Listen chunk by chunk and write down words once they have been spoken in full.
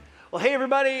Well, hey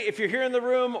everybody, if you're here in the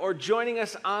room or joining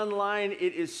us online,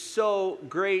 it is so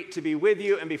great to be with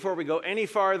you. And before we go any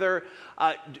farther,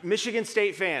 Michigan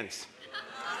State fans.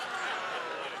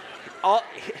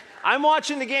 I'm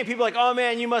watching the game, people are like, oh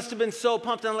man, you must have been so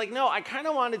pumped. And I'm like, no, I kind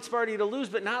of wanted Sparty to lose,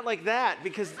 but not like that,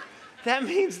 because that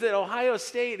means that Ohio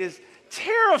State is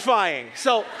terrifying.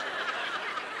 So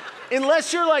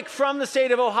unless you're like from the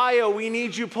state of Ohio, we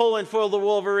need you pulling for the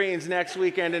Wolverines next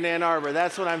weekend in Ann Arbor.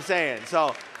 That's what I'm saying.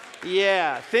 So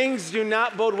yeah, things do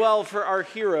not bode well for our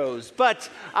heroes. But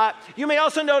you may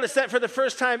also notice that for the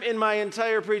first time in my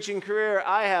entire preaching career,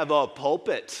 I have a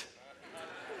pulpit.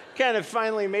 Kind of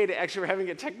finally made it. Actually, we're having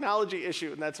a technology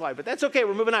issue, and that's why. But that's okay.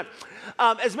 We're moving on.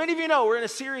 As many of you know, we're in a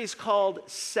series called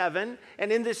Seven.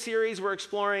 And in this series, we're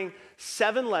exploring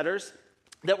 7 letters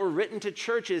that were written to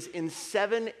churches in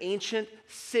 7 ancient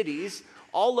cities,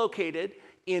 all located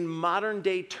in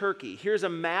modern-day Turkey. Here's a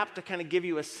map to kind of give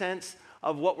you a sense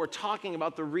of what we're talking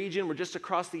about, the region. We're just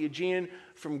across the Aegean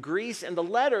from Greece, and the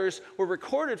letters were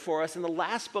recorded for us in the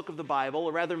last book of the Bible,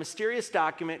 a rather mysterious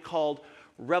document called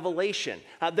Revelation,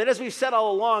 that, as we've said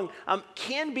all along,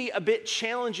 can be a bit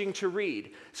challenging to read.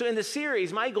 So in the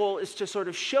series, my goal is to sort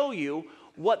of show you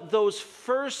what those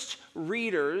first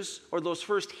readers, or those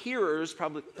first hearers,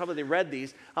 probably they read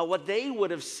these, what they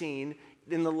would have seen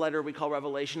in the letter we call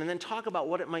Revelation, and then talk about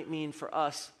what it might mean for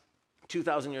us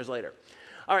 2,000 years later.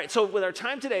 All right, so with our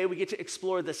time today, we get to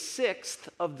explore the 6th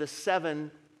of the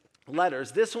 7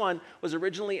 letters. This one was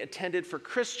originally intended for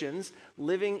Christians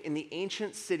living in the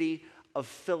ancient city of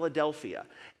Philadelphia.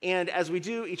 And as we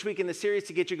do each week in the series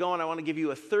to get you going, I want to give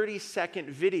you a 30-second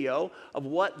video of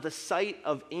what the site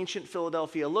of ancient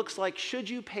Philadelphia looks like should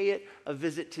you pay it a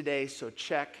visit today. So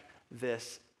check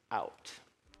this out.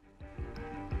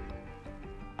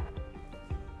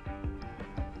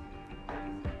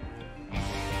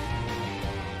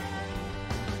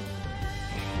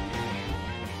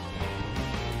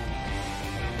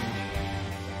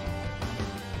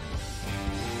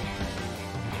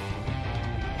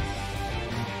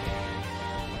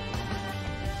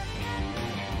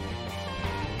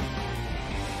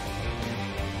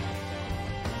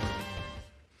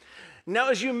 Now,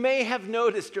 as you may have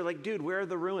noticed, you're like, dude, where are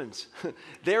the ruins?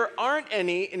 There aren't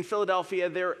any in Philadelphia.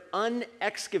 They're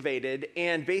unexcavated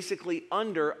and basically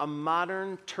under a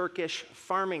modern Turkish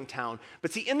farming town.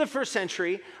 But see, in the first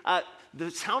century,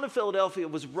 the town of Philadelphia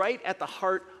was right at the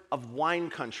heart of wine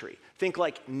country. Think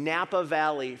like Napa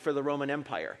Valley for the Roman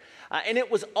Empire. And it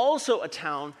was also a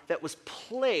town that was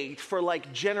plagued for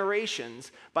like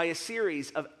generations by a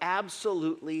series of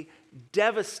absolutely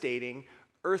devastating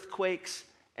earthquakes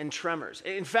and tremors.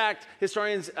 In fact,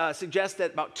 historians suggest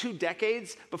that about 2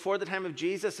 decades before the time of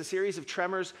Jesus, a series of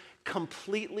tremors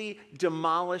completely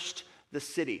demolished the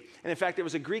city. And in fact, there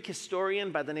was a Greek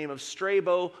historian by the name of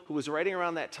Strabo who was writing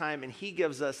around that time, and he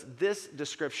gives us this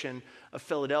description of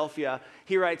Philadelphia.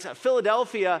 He writes,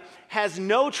 Philadelphia has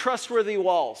no trustworthy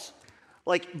walls,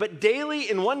 but daily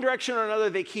in one direction or another,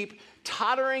 they keep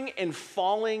tottering and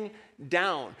falling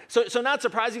down. So not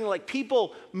surprisingly,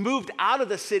 people moved out of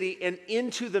the city and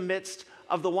into the midst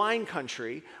of the wine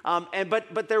country.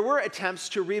 But there were attempts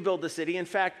to rebuild the city. In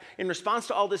fact, in response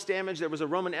to all this damage, there was a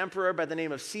Roman emperor by the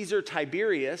name of Caesar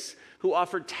Tiberius who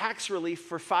offered tax relief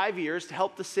for 5 years to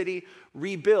help the city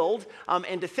rebuild.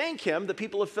 And to thank him, the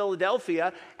people of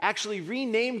Philadelphia actually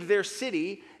renamed their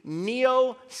city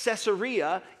Neo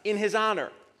Caesarea in his honor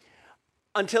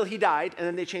until he died, and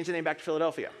then they changed the name back to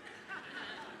Philadelphia.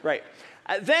 Right.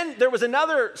 Then there was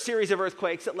another series of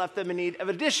earthquakes that left them in need of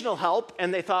additional help,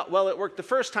 and they thought, well, it worked the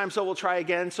first time, so we'll try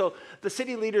again. So the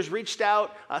city leaders reached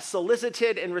out,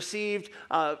 solicited, and received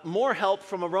more help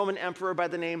from a Roman emperor by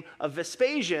the name of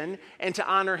Vespasian, and to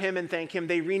honor him and thank him,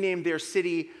 they renamed their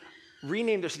city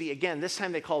again. This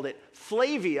time they called it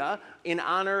Flavia in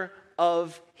honor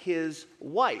of his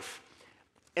wife.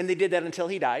 And they did that until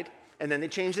he died, and then they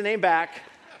changed the name back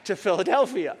to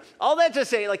Philadelphia. All that to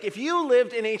say, if you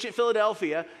lived in ancient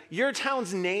Philadelphia, your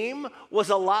town's name was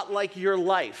a lot like your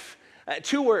life.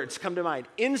 2 words come to mind: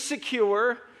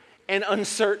 insecure and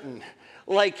uncertain.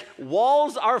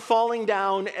 Walls are falling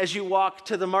down as you walk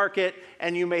to the market,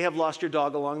 and you may have lost your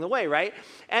dog along the way, right?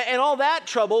 And all that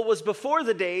trouble was before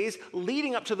the days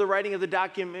leading up to the writing of the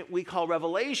document we call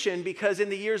Revelation, because in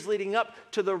the years leading up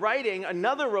to the writing,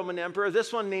 another Roman emperor,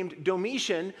 this one named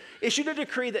Domitian, issued a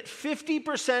decree that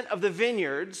 50% of the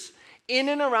vineyards in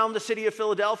and around the city of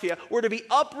Philadelphia were to be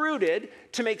uprooted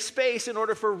to make space in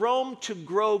order for Rome to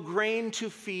grow grain to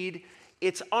feed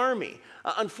its army.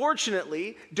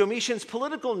 Unfortunately, Domitian's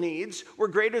political needs were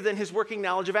greater than his working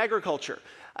knowledge of agriculture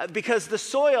because the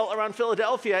soil around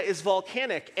Philadelphia is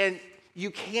volcanic, and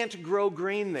you can't grow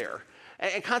grain there.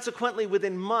 And consequently,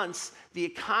 within months, the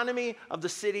economy of the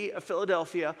city of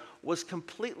Philadelphia was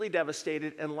completely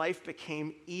devastated, and life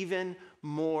became even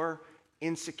more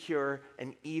insecure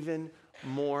and even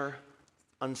more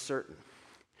uncertain.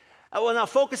 Well, now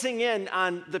focusing in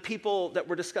on the people that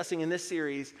we're discussing in this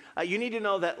series, you need to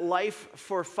know that life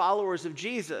for followers of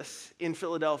Jesus in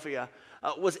Philadelphia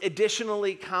was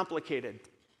additionally complicated.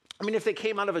 I mean, if they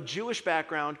came out of a Jewish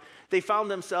background, they found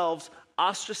themselves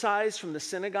ostracized from the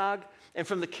synagogue and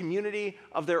from the community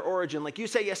of their origin. Like, you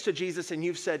say yes to Jesus and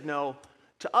you've said no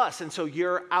to us, and so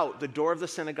you're out. The door of the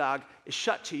synagogue is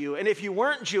shut to you. And if you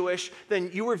weren't Jewish, then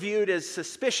you were viewed as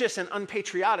suspicious and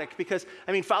unpatriotic because,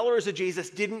 followers of Jesus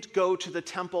didn't go to the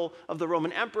temple of the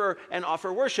Roman emperor and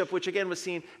offer worship, which again was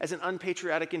seen as an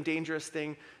unpatriotic and dangerous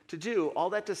thing to do.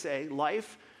 All that to say,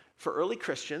 life for early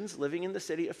Christians living in the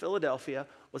city of Philadelphia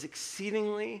was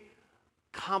exceedingly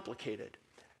complicated.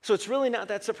 So it's really not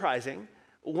that surprising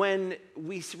when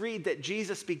we read that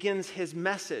Jesus begins his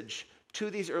message to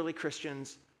these early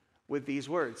Christians with these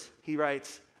words. He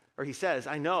writes, or he says,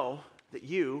 I know that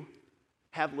you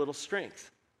have little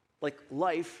strength. Like,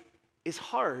 life is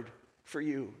hard for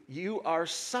you. You are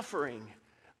suffering.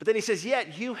 But then he says,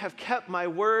 yet you have kept my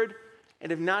word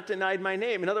and have not denied my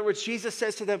name. In other words, Jesus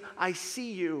says to them, I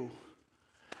see you.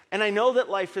 And I know that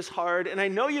life is hard, and I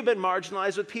know you've been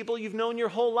marginalized with people you've known your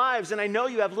whole lives, and I know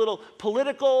you have little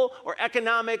political or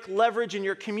economic leverage in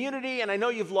your community, and I know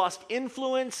you've lost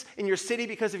influence in your city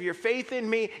because of your faith in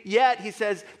me, yet, he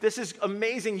says, this is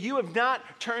amazing, you have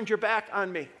not turned your back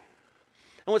on me.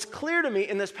 And what's clear to me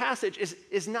in this passage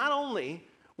is not only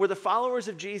were the followers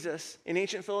of Jesus in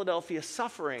ancient Philadelphia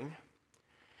suffering,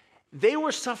 they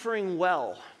were suffering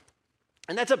well.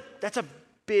 And that's a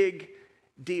big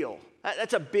deal.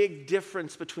 That's a big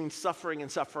difference between suffering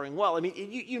and suffering well.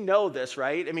 You know this,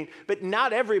 right? But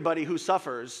not everybody who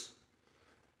suffers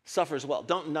well.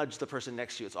 Don't nudge the person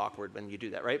next to you. It's awkward when you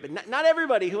do that, right? But not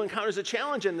everybody who encounters a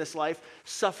challenge in this life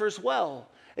suffers well.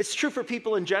 It's true for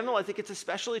people in general. I think it's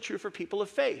especially true for people of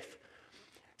faith.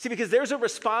 See, because there's a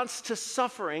response to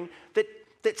suffering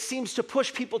that seems to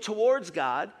push people towards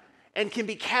God and can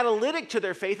be catalytic to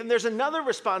their faith. And there's another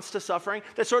response to suffering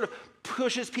that sort of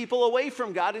pushes people away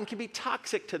from God and can be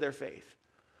toxic to their faith.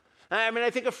 I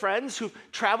think of friends who've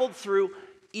traveled through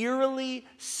eerily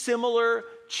similar,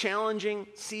 challenging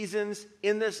seasons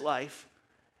in this life,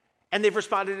 and they've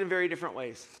responded in very different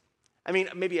ways.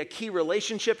 Maybe a key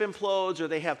relationship implodes, or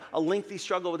they have a lengthy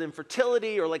struggle with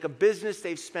infertility, or like a business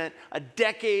they've spent a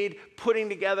decade putting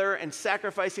together and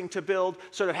sacrificing to build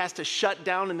sort of has to shut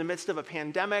down in the midst of a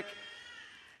pandemic.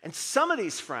 And some of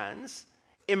these friends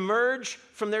emerge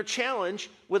from their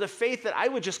challenge with a faith that I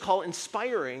would just call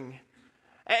inspiring.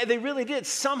 And they really did.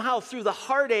 Somehow through the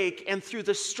heartache and through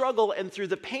the struggle and through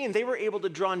the pain, they were able to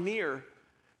draw near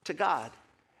to God.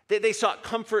 They sought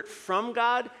comfort from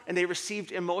God, and they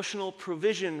received emotional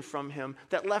provision from him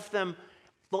that left them,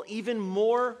 even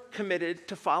more committed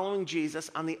to following Jesus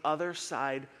on the other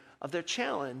side of their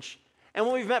challenge. And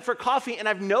when we've met for coffee, and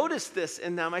I've noticed this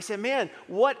in them, I said, man,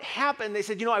 what happened? They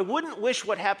said, I wouldn't wish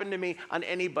what happened to me on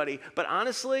anybody. But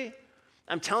honestly,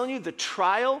 I'm telling you,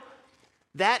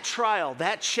 that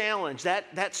challenge,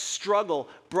 that struggle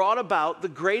brought about the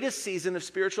greatest season of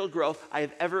spiritual growth I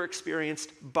have ever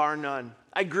experienced, bar none.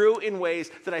 I grew in ways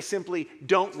that I simply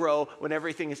don't grow when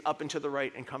everything is up and to the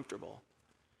right and comfortable.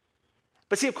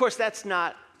 But see, of course, that's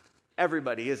not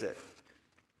everybody, is it?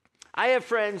 I have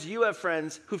friends, you have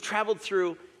friends who've traveled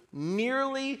through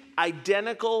nearly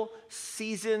identical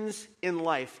seasons in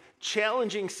life,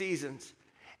 challenging seasons.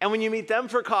 And when you meet them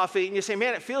for coffee and you say,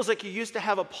 man, it feels like you used to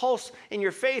have a pulse in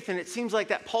your faith and it seems like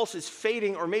that pulse is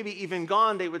fading or maybe even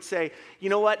gone, they would say, you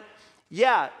know what?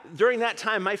 Yeah, during that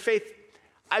time, my faith,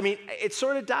 it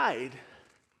sort of died.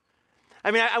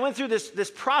 I went through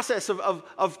this process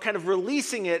of kind of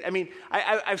releasing it.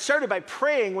 I started by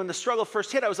praying when the struggle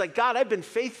first hit. I was like, God, I've been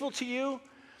faithful to you.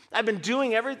 I've been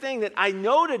doing everything that I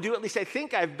know to do, at least I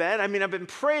think I've been. I've been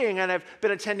praying, and I've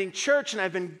been attending church, and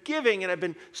I've been giving, and I've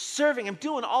been serving. I'm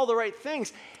doing all the right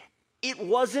things. It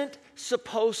wasn't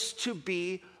supposed to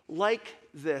be like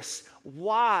this.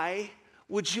 Why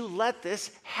would you let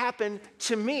this happen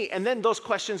to me? And then those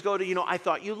questions go to, I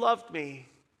thought you loved me.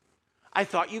 I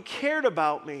thought you cared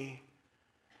about me.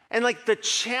 And the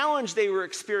challenge they were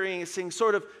experiencing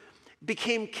sort of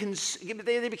became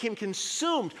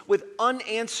consumed with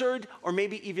unanswered or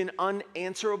maybe even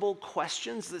unanswerable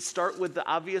questions that start with the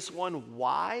obvious one,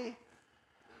 why?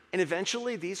 And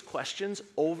eventually these questions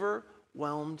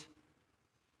overwhelmed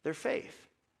their faith.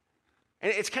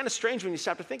 And it's kind of strange when you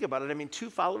stop to think about it. I mean, two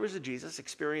followers of Jesus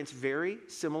experience very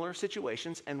similar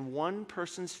situations, and one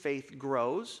person's faith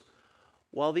grows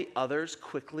while the other's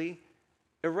quickly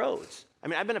erodes. I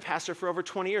mean, I've been a pastor for over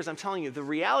 20 years. I'm telling you, the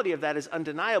reality of that is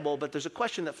undeniable, but there's a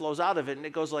question that flows out of it, and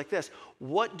it goes like this.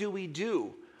 What do we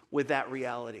do with that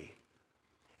reality?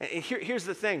 And here's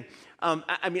the thing.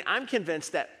 I'm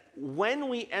convinced that when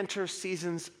we enter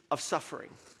seasons of suffering,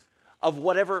 of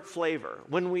whatever flavor,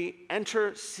 when we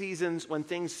enter seasons when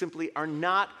things simply are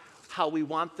not how we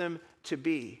want them to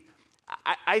be,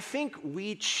 I think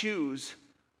we choose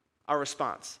our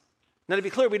response. Now, to be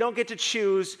clear, we don't get to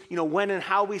choose, when and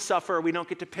how we suffer. We don't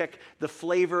get to pick the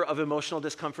flavor of emotional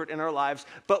discomfort in our lives,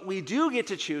 but we do get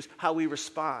to choose how we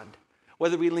respond.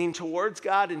 Whether we lean towards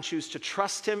God and choose to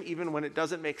trust him even when it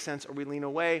doesn't make sense, or we lean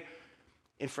away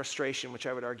in frustration, which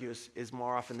I would argue is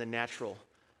more often the natural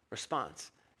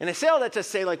response. And I say all that to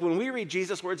say, when we read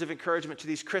Jesus' words of encouragement to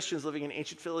these Christians living in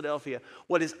ancient Philadelphia,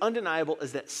 what is undeniable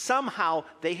is that somehow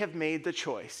they have made the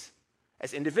choice,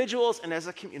 as individuals and as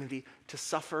a community, to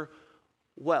suffer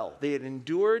well. They had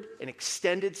endured an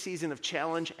extended season of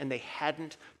challenge, and they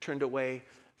hadn't turned away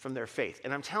from their faith.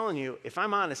 And I'm telling you, if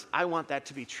I'm honest, I want that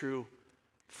to be true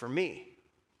for me.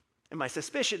 And my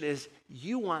suspicion is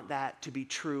you want that to be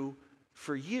true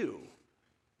for you.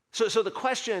 So the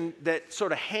question that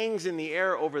sort of hangs in the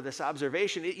air over this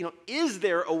observation, is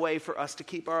there a way for us to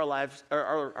keep our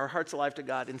hearts alive to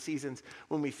God in seasons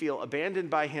when we feel abandoned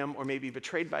by him, or maybe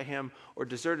betrayed by him, or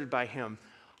deserted by him?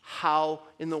 How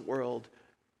in the world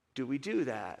do we do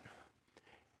that?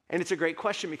 And it's a great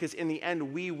question, because in the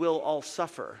end, we will all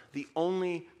suffer. The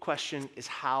only question is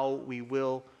how we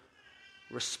will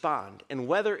respond, and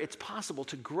whether it's possible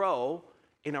to grow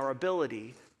in our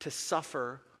ability to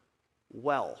suffer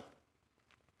well.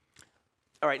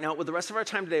 All right, now with the rest of our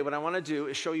time today, what I want to do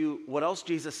is show you what else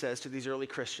Jesus says to these early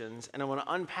Christians, and I want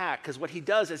to unpack, because what he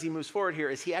does as he moves forward here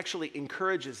is he actually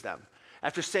encourages them.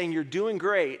 After saying, you're doing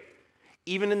great,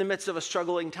 even in the midst of a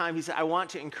struggling time, he said, I want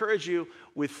to encourage you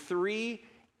with 3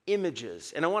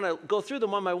 images. And I want to go through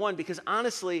them one by one, because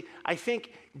honestly, I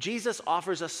think Jesus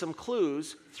offers us some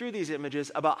clues through these images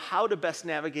about how to best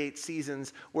navigate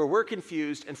seasons where we're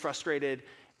confused and frustrated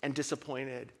and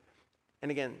disappointed. And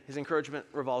again, his encouragement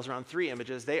revolves around 3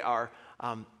 images. They are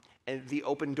the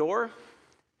open door,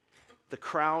 the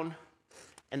crown,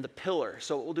 and the pillar.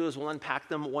 So what we'll do is we'll unpack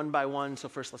them one by one. So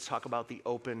first, let's talk about the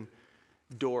open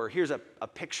door. Here's a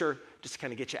picture just to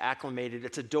kind of get you acclimated.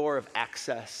 It's a door of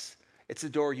access. It's a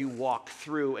door you walk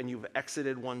through, and you've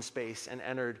exited one space and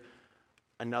entered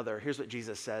another. Here's what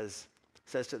Jesus says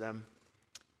to them.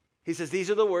 He says,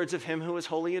 these are the words of him who is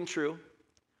holy and true,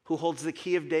 who holds the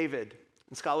key of David.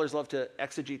 And scholars love to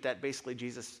exegete that. Basically,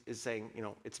 Jesus is saying,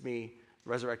 it's me,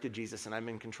 resurrected Jesus, and I'm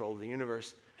in control of the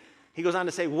universe. He goes on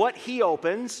to say, what he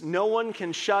opens, no one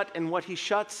can shut, and what he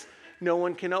shuts, no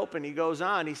one can open. He goes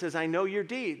on, he says, I know your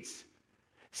deeds.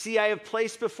 See, I have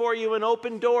placed before you an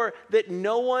open door that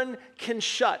no one can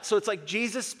shut. So it's like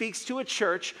Jesus speaks to a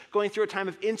church going through a time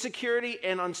of insecurity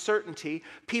and uncertainty,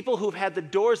 people who've had the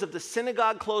doors of the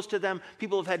synagogue closed to them,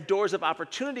 people who've had doors of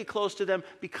opportunity closed to them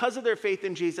because of their faith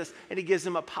in Jesus, and he gives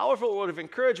them a powerful word of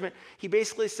encouragement. He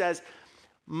basically says,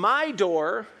 my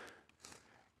door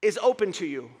is open to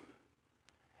you,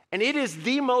 and it is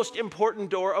the most important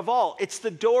door of all. It's the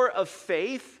door of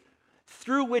faith,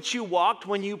 through which you walked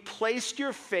when you placed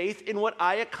your faith in what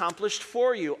I accomplished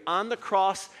for you on the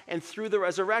cross and through the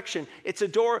resurrection. It's a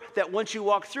door that once you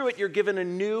walk through it, you're given a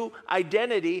new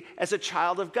identity as a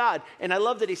child of God. And I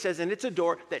love that he says, and it's a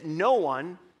door that no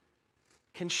one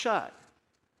can shut.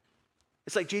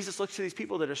 It's like Jesus looks to these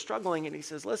people that are struggling, and he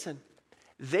says, listen,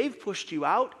 they've pushed you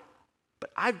out,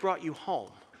 but I've brought you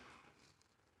home.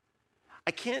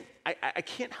 I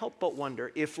can't help but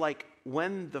wonder if,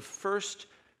 when the first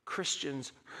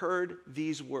Christians heard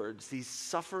these words, these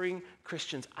suffering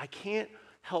Christians, I can't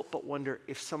help but wonder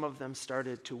if some of them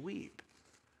started to weep.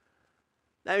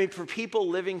 I mean, for people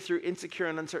living through insecure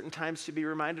and uncertain times to be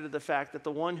reminded of the fact that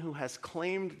the one who has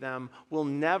claimed them will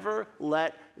never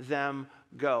let them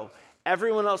go.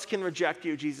 Everyone else can reject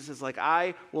you. Jesus is like,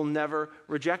 I will never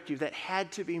reject you. That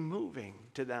had to be moving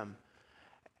to them.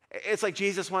 It's like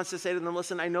Jesus wants to say to them,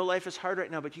 listen, I know life is hard right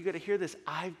now, but you got to hear this.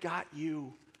 I've got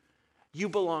you. You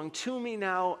belong to me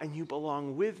now, and you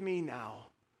belong with me now.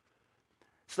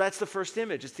 So that's the first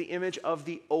image. It's the image of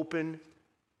the open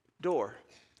door.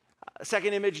 A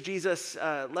second image Jesus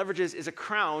leverages is a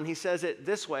crown. He says it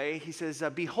this way. He says,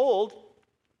 behold,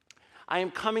 I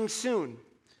am coming soon.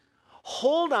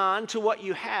 Hold on to what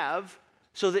you have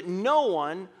so that no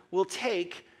one will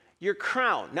take your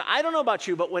crown. Now, I don't know about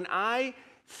you, but when I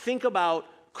think about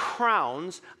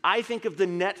crowns, I think of the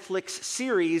Netflix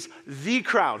series, The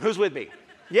Crown. Who's with me?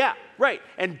 Yeah, right.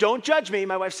 And don't judge me.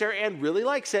 My wife, Sarah Ann, really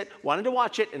likes it, wanted to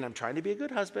watch it, and I'm trying to be a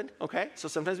good husband, okay? So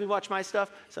sometimes we watch my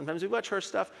stuff, sometimes we watch her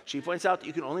stuff. She points out that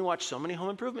you can only watch so many home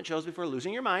improvement shows before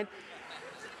losing your mind.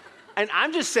 And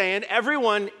I'm just saying,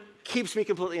 everyone keeps me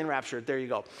completely enraptured. There you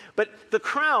go. But The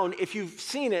Crown, if you've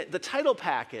seen it, the title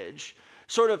package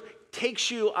sort of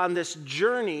takes you on this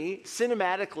journey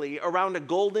cinematically around a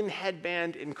golden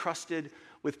headband encrusted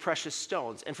with precious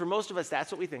stones. And for most of us,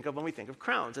 that's what we think of when we think of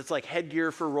crowns. It's like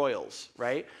headgear for royals,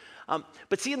 right?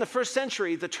 But see, in the first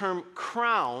century, the term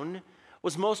crown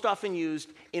was most often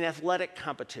used in athletic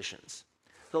competitions.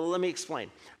 So let me explain.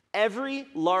 Every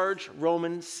large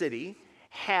Roman city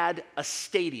had a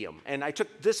stadium. And I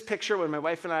took this picture when my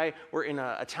wife and I were in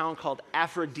a town called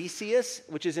Aphrodisias,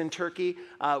 which is in Turkey.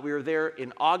 We were there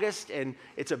in August, and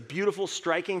it's a beautiful,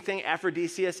 striking thing.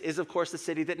 Aphrodisias is, of course, the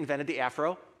city that invented the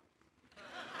afro.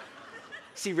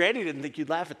 See, Randy didn't think you'd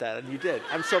laugh at that, and you did.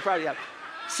 I'm so proud of you.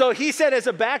 So he said as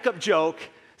a backup joke,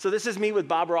 so this is me with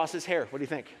Bob Ross's hair. What do you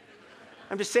think?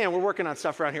 I'm just saying, we're working on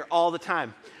stuff around here all the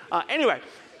time. Anyway,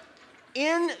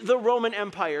 in the Roman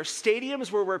Empire,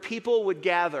 stadiums were where people would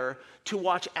gather to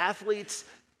watch athletes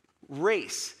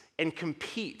race and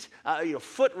compete,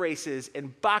 foot races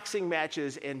and boxing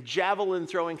matches and javelin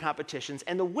throwing competitions.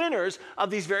 And the winners of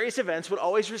these various events would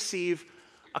always receive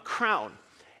a crown.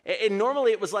 And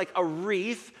normally it was like a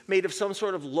wreath made of some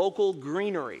sort of local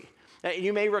greenery.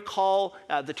 You may recall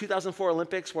the 2004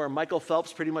 Olympics where Michael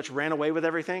Phelps pretty much ran away with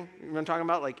everything. You know what I'm talking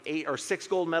about? Like 8 or 6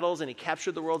 gold medals, and he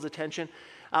captured the world's attention.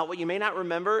 What you may not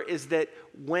remember is that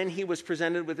when he was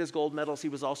presented with his gold medals, he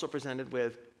was also presented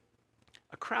with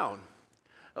a crown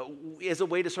as a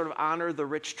way to sort of honor the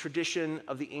rich tradition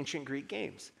of the ancient Greek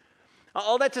games.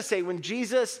 All that to say, when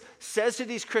Jesus says to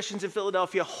these Christians in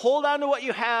Philadelphia, hold on to what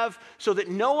you have so that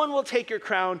no one will take your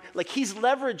crown, like he's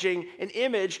leveraging an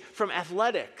image from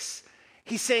athletics.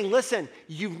 He's saying, listen,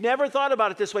 you've never thought about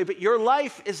it this way, but your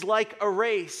life is like a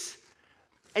race,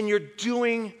 and you're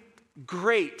doing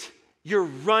great. You're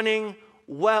running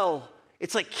well.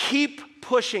 It's like keep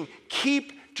pushing,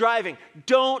 keep driving.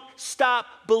 Don't stop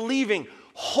believing.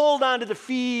 Hold on to the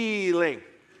feeling.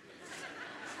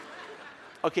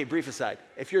 Okay, brief aside.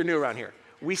 If you're new around here,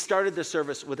 we started the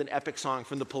service with an epic song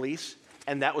from The Police,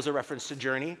 and that was a reference to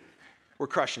Journey. We're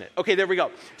crushing it. Okay, there we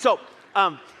go. So,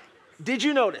 did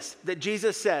you notice that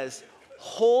Jesus says,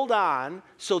 hold on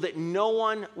so that no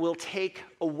one will take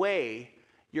away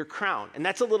your crown? And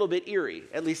that's a little bit eerie,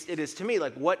 at least it is to me.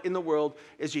 Like, what in the world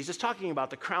is Jesus talking about?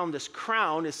 The crown, this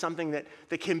crown is something that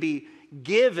can be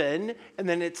given, and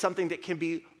then it's something that can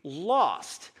be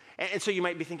lost. And so you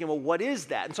might be thinking, well, what is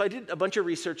that? And so I did a bunch of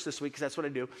research this week, because that's what I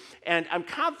do. And I'm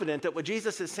confident that what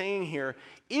Jesus is saying here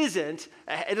it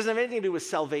doesn't have anything to do with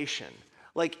salvation.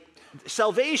 Like,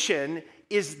 salvation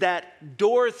is that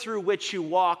door through which you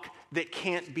walk that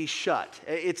can't be shut.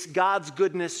 It's God's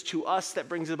goodness to us that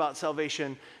brings about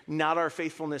salvation, not our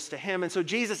faithfulness to him. And so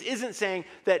Jesus isn't saying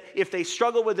that if they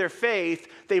struggle with their faith,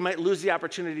 they might lose the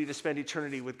opportunity to spend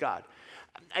eternity with God.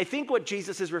 I think what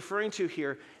Jesus is referring to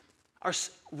here are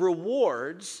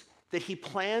rewards that he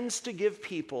plans to give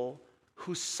people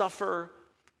who suffer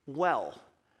well.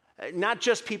 Not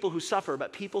just people who suffer,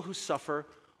 but people who suffer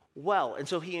well. And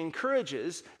so he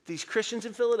encourages these Christians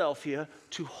in Philadelphia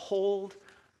to hold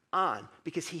on,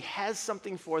 because he has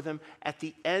something for them at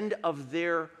the end of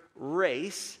their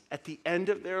race, at the end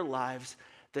of their lives,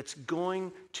 that's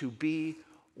going to be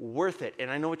worth it.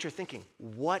 And I know what you're thinking.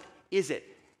 What is it?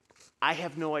 I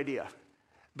have no idea.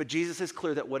 But Jesus is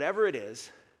clear that whatever it is,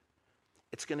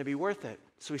 it's going to be worth it.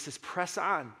 So he says, press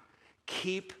on.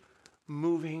 Keep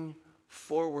moving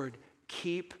forward.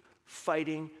 Keep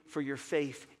fighting for your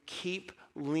faith. Keep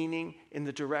leaning in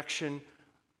the direction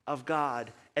of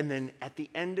God. And then at the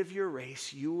end of your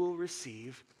race, you will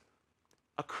receive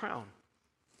a crown.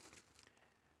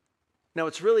 Now,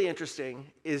 what's really interesting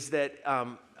is that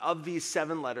of these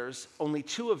 7 letters, only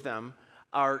 2 of them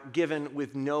are given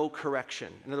with no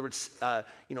correction. In other words,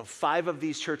 5 of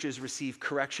these churches receive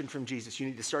correction from Jesus. You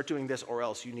need to start doing this or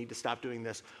else. You need to stop doing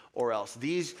this or else.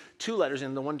 These 2 letters,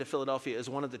 and the one to Philadelphia is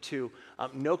one of the 2,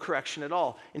 no correction at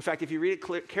all. In fact, if you read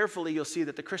it carefully, you'll see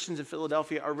that the Christians in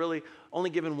Philadelphia are really only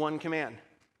given one command.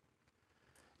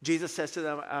 Jesus says to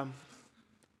them,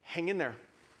 hang in there.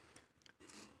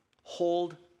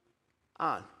 Hold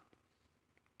on.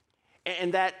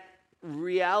 And that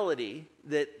reality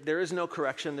that there is no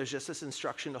correction, there's just this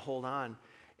instruction to hold on,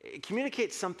 it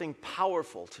communicates something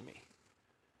powerful to me.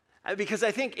 Because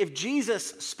I think if Jesus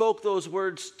spoke those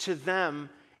words to them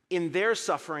in their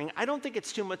suffering, I don't think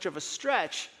it's too much of a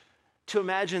stretch to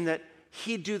imagine that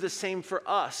he'd do the same for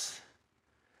us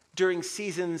during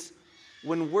seasons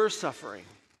when we're suffering.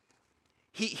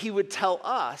 He would tell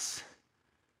us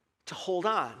to hold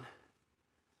on,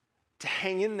 to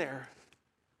hang in there,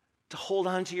 to hold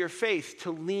on to your faith,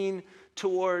 to lean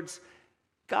towards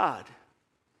God.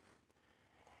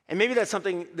 And maybe that's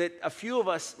something that a few of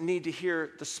us need to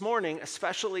hear this morning,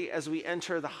 especially as we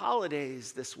enter the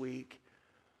holidays this week.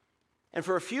 And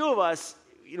for a few of us,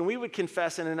 we would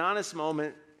confess in an honest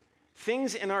moment,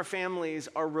 things in our families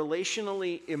are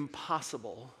relationally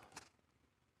impossible.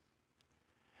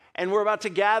 And we're about to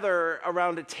gather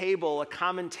around a table, a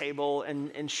common table,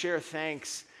 and share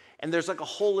thanks. And there's like a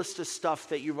whole list of stuff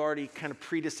that you've already kind of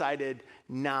pre-decided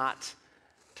not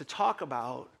to talk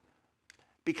about,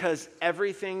 because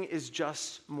everything is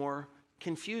just more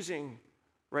confusing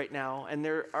right now. And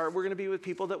we're going to be with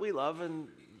people that we love and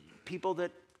people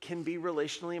that can be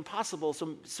relationally impossible.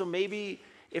 So maybe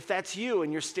if that's you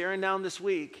and you're staring down this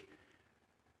week,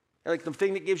 like the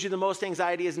thing that gives you the most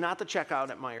anxiety is not the checkout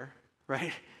at Meijer,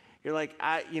 right? You're like,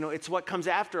 it's what comes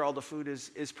after all the food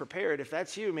is prepared. If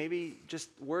that's you, maybe just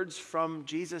words from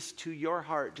Jesus to your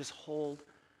heart, just hold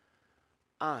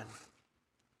on.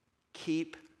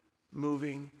 Keep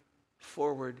moving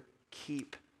forward.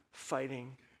 Keep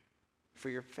fighting for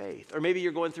your faith. Or maybe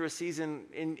you're going through a season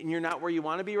and you're not where you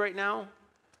want to be right now.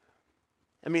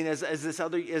 I mean, as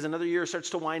another year starts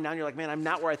to wind down, you're like, man, I'm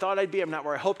not where I thought I'd be. I'm not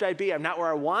where I hoped I'd be. I'm not where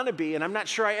I want to be. And I'm not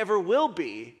sure I ever will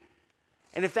be.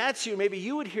 And if that's you, maybe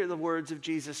you would hear the words of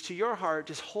Jesus to your heart.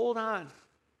 Just hold on.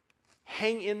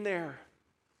 Hang in there.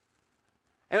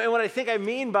 And what I think I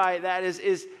mean by that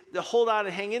is the hold on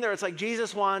and hang in there. It's like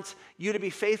Jesus wants you to be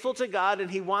faithful to God, and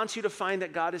he wants you to find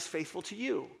that God is faithful to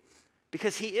you,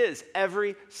 because he is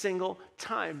every single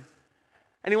time.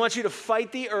 And he wants you to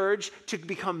fight the urge to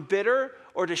become bitter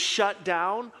or to shut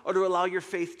down or to allow your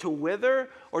faith to wither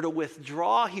or to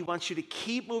withdraw. He wants you to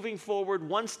keep moving forward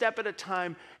one step at a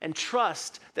time and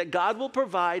trust that God will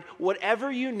provide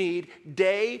whatever you need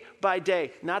day by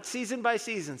day. Not season by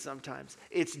season sometimes.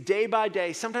 It's day by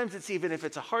day. Sometimes it's even if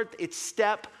it's a hard, it's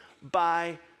step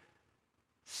by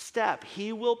step.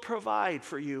 He will provide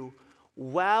for you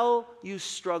while you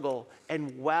struggle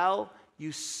and while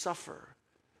you suffer.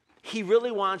 He really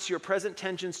wants your present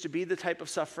tensions to be the type of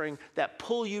suffering that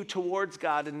pull you towards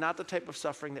God and not the type of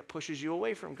suffering that pushes you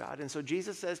away from God. And so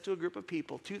Jesus says to a group of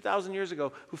people 2,000 years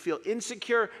ago who feel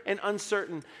insecure and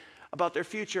uncertain about their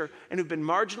future and who've been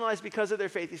marginalized because of their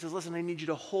faith, he says, listen, I need you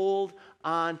to hold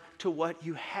on to what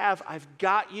you have. I've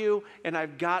got you, and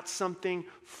I've got something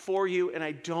for you, and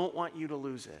I don't want you to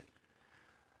lose it.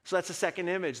 So that's the second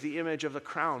image, the image of the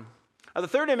crown. The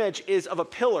third image is of a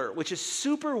pillar, which is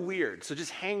super weird. So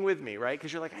just hang with me, right?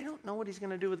 Because you're like, I don't know what he's going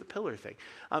to do with the pillar thing.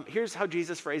 Here's how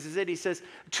Jesus phrases it. He says,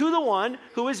 to the one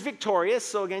who is victorious.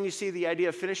 So again, you see the idea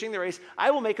of finishing the race. I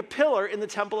will make a pillar in the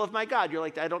temple of my God. You're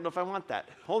like, I don't know if I want that.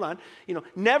 Hold on.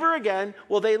 Never again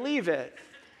will they leave it.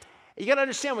 You got to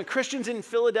understand, when Christians in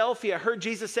Philadelphia heard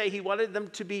Jesus say he wanted them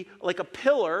to be like a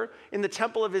pillar in the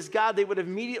temple of his God, they would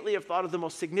immediately have thought of the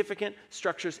most significant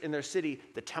structures in their city,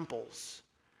 the temples.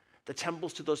 The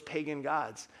temples to those pagan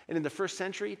gods. And in the first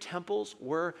century, temples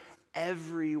were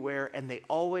everywhere, and they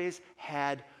always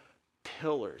had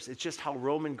pillars. It's just how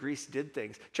Rome and Greece did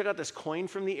things. Check out this coin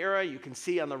from the era. You can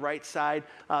see on the right side,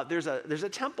 there's a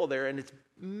temple there, and it's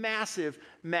massive,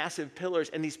 massive pillars.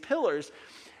 And these pillars,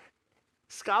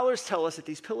 scholars tell us that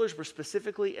these pillars were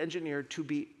specifically engineered to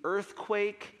be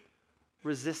earthquake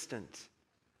resistant.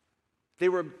 They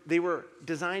were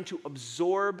designed to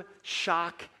absorb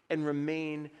shock and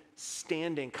remain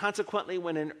standing. Consequently,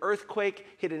 when an earthquake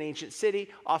hit an ancient city,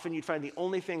 often you'd find the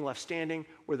only thing left standing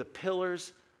were the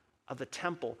pillars of the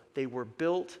temple. They were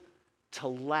built to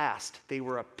last. They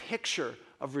were a picture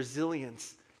of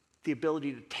resilience, the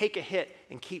ability to take a hit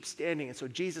and keep standing. And so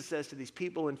Jesus says to these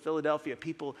people in Philadelphia,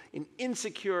 people in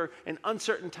insecure and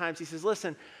uncertain times, he says,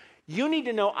 listen, you need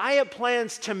to know I have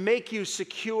plans to make you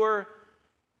secure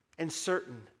and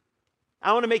certain.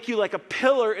 I want to make you like a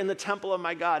pillar in the temple of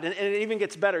my God. And it even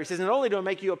gets better. He says, not only do I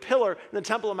make you a pillar in the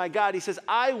temple of my God, he says,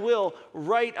 I will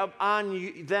write up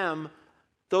on them,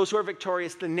 those who are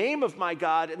victorious, the name of my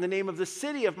God and the name of the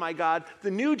city of my God, the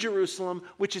new Jerusalem,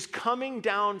 which is coming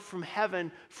down from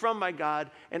heaven from my God,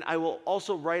 and I will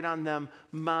also write on them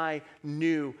my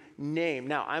new name.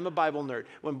 Now, I'm a Bible nerd.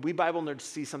 When we Bible nerds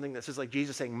see something that says like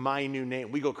Jesus saying my new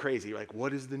name, we go crazy. We're like,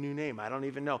 what is the new name? I don't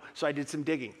even know. So I did some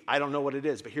digging. I don't know what it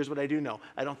is, but here's what I do know.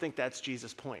 I don't think that's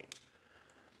Jesus' point.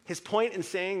 His point in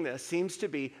saying this seems to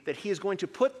be that he is going to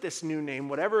put this new name,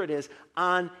 whatever it is,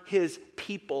 on his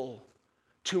people,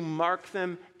 to mark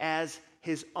them as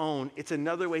his own. It's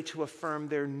another way to affirm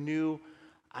their new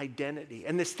identity.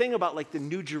 And this thing about like the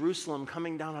New Jerusalem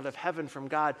coming down out of heaven from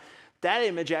God, that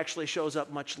image actually shows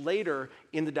up much later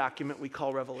in the document we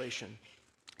call Revelation.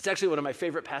 It's actually one of my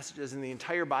favorite passages in the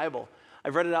entire Bible.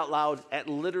 I've read it out loud at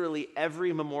literally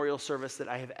every memorial service that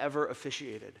I have ever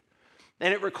officiated.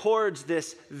 And it records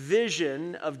this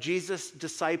vision of Jesus'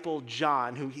 disciple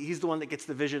John, who he's the one that gets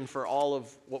the vision for all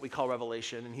of what we call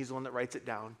Revelation, and he's the one that writes it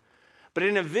down. But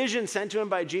in a vision sent to him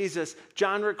by Jesus,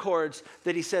 John records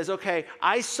that he says, okay,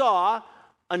 I saw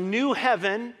a new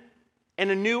heaven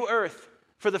and a new earth.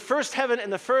 For the first heaven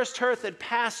and the first earth had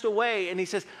passed away. And he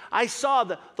says, I saw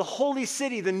the holy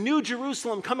city, the new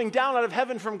Jerusalem, coming down out of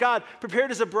heaven from God,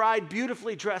 prepared as a bride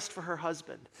beautifully dressed for her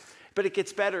husband. But it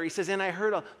gets better. He says, and I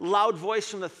heard a loud voice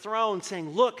from the throne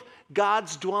saying, look,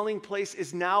 God's dwelling place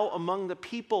is now among the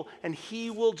people, and he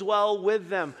will dwell with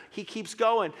them. He keeps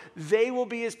going. They will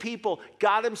be his people.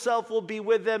 God himself will be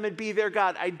with them and be their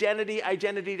God. Identity,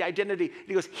 identity, identity. And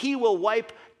he goes, he will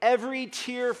wipe every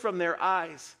tear from their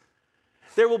eyes.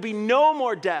 There will be no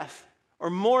more death or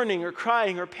mourning or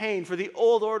crying or pain, for the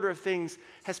old order of things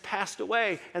has passed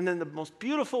away. And then the most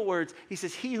beautiful words, he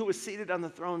says, he who was seated on the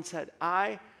throne said,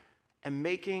 I am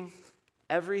making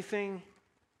everything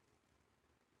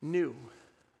new.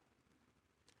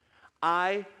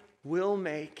 I will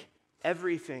make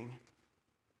everything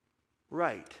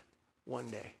right one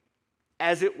day,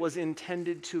 as it was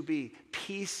intended to be.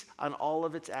 Peace on all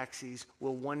of its axes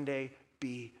will one day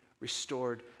be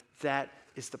restored. That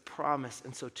is the promise.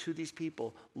 And so to these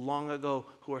people long ago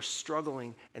who are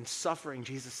struggling and suffering,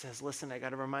 Jesus says, listen, I got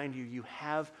to remind you, you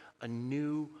have a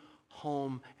new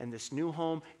home, and this new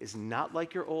home is not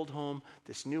like your old home.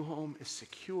 This new home is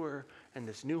secure, and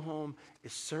this new home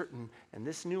is certain, and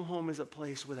this new home is a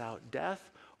place without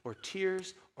death or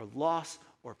tears or loss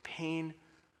or pain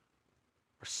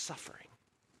or suffering.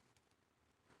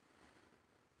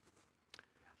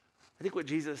 I think what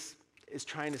Jesus is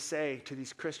trying to say to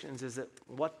these Christians is that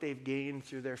what they've gained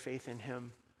through their faith in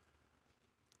him,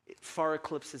 it far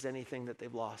eclipses anything that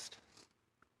they've lost.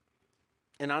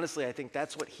 And honestly, I think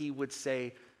that's what he would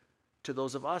say to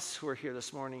those of us who are here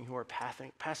this morning who are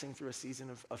passing through a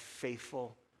season of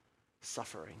faithful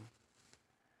suffering.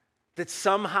 That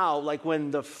somehow, like when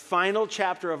the final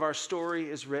chapter of our story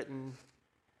is written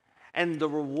and the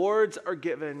rewards are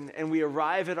given and we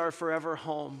arrive at our forever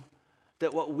home,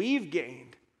 that what we've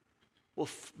gained will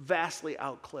vastly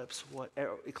eclipse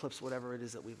whatever it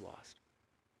is that we've lost.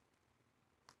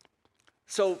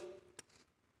 So,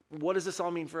 what does this all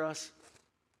mean for us?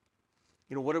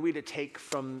 You know, what are we to take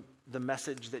from the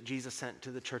message that Jesus sent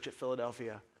to the church at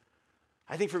Philadelphia?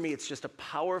 I think for me, it's just a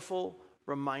powerful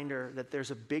reminder that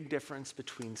there's a big difference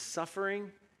between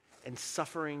suffering and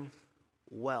suffering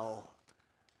well.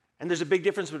 And there's a big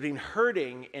difference between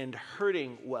hurting and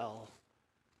hurting well.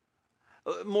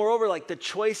 Moreover, like the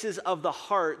choices of the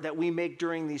heart that we make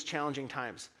during these challenging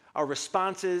times, our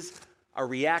responses, our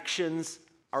reactions,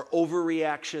 our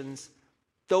overreactions,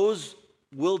 those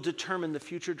will determine the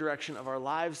future direction of our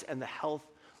lives and the health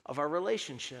of our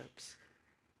relationships.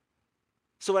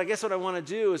 So I guess what I want to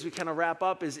do as we kind of wrap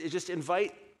up is just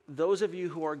invite those of you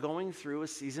who are going through a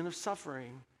season of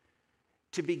suffering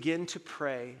to begin to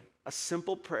pray a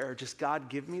simple prayer, just God,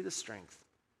 give me the strength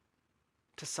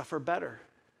to suffer better.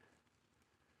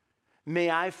 May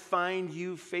I find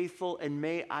you faithful, and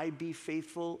may I be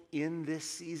faithful in this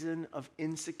season of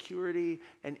insecurity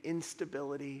and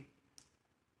instability.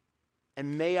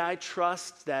 And may I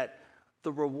trust that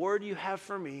the reward you have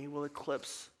for me will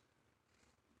eclipse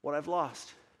what I've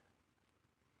lost.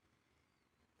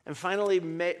 And finally,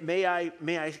 may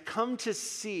I come to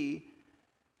see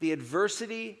the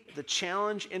adversity, the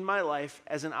challenge in my life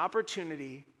as an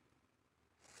opportunity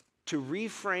to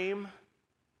reframe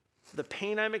the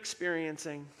pain I'm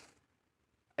experiencing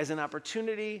as an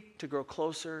opportunity to grow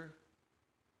closer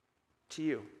to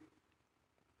you.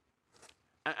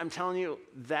 I'm telling you,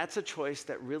 that's a choice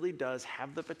that really does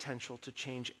have the potential to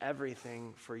change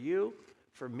everything for you,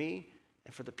 for me,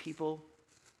 and for the people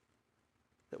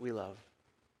that we love.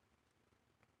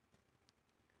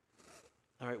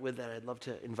 All right, with that, I'd love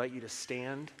to invite you to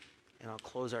stand, and I'll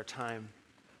close our time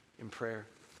in prayer.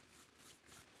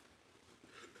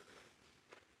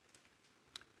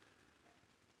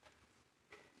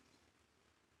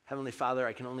 Heavenly Father,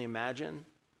 I can only imagine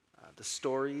the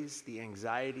stories, the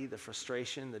anxiety, the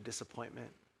frustration, the disappointment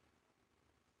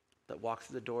that walk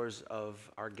through the doors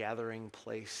of our gathering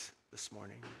place this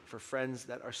morning for friends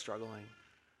that are struggling.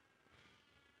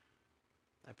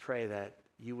 I pray that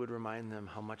you would remind them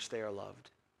how much they are loved,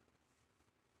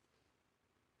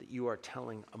 that you are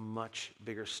telling a much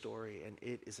bigger story, and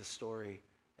it is a story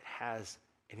that has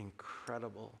an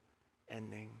incredible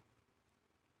ending.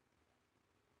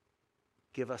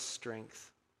 Give us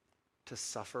strength to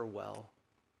suffer well.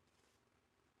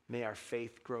 May our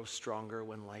faith grow stronger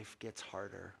when life gets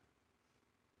harder.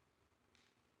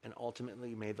 And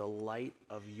ultimately, may the light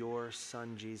of your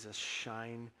Son, Jesus,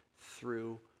 shine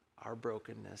through our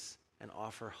brokenness and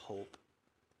offer hope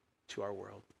to our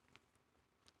world.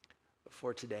 But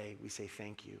for today, we say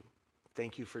thank you.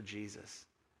 Thank you for Jesus.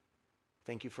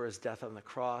 Thank you for his death on the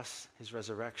cross, his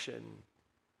resurrection,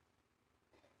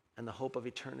 and the hope of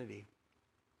eternity.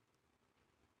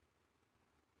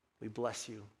 We bless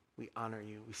you, we honor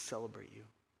you, we celebrate you.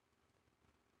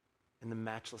 In the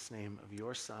matchless name of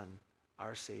your Son,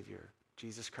 our Savior,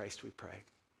 Jesus Christ, we pray.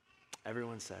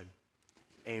 Everyone said,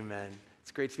 amen.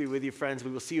 It's great to be with you, friends.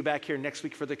 We will see you back here next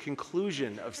week for the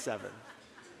conclusion of 7.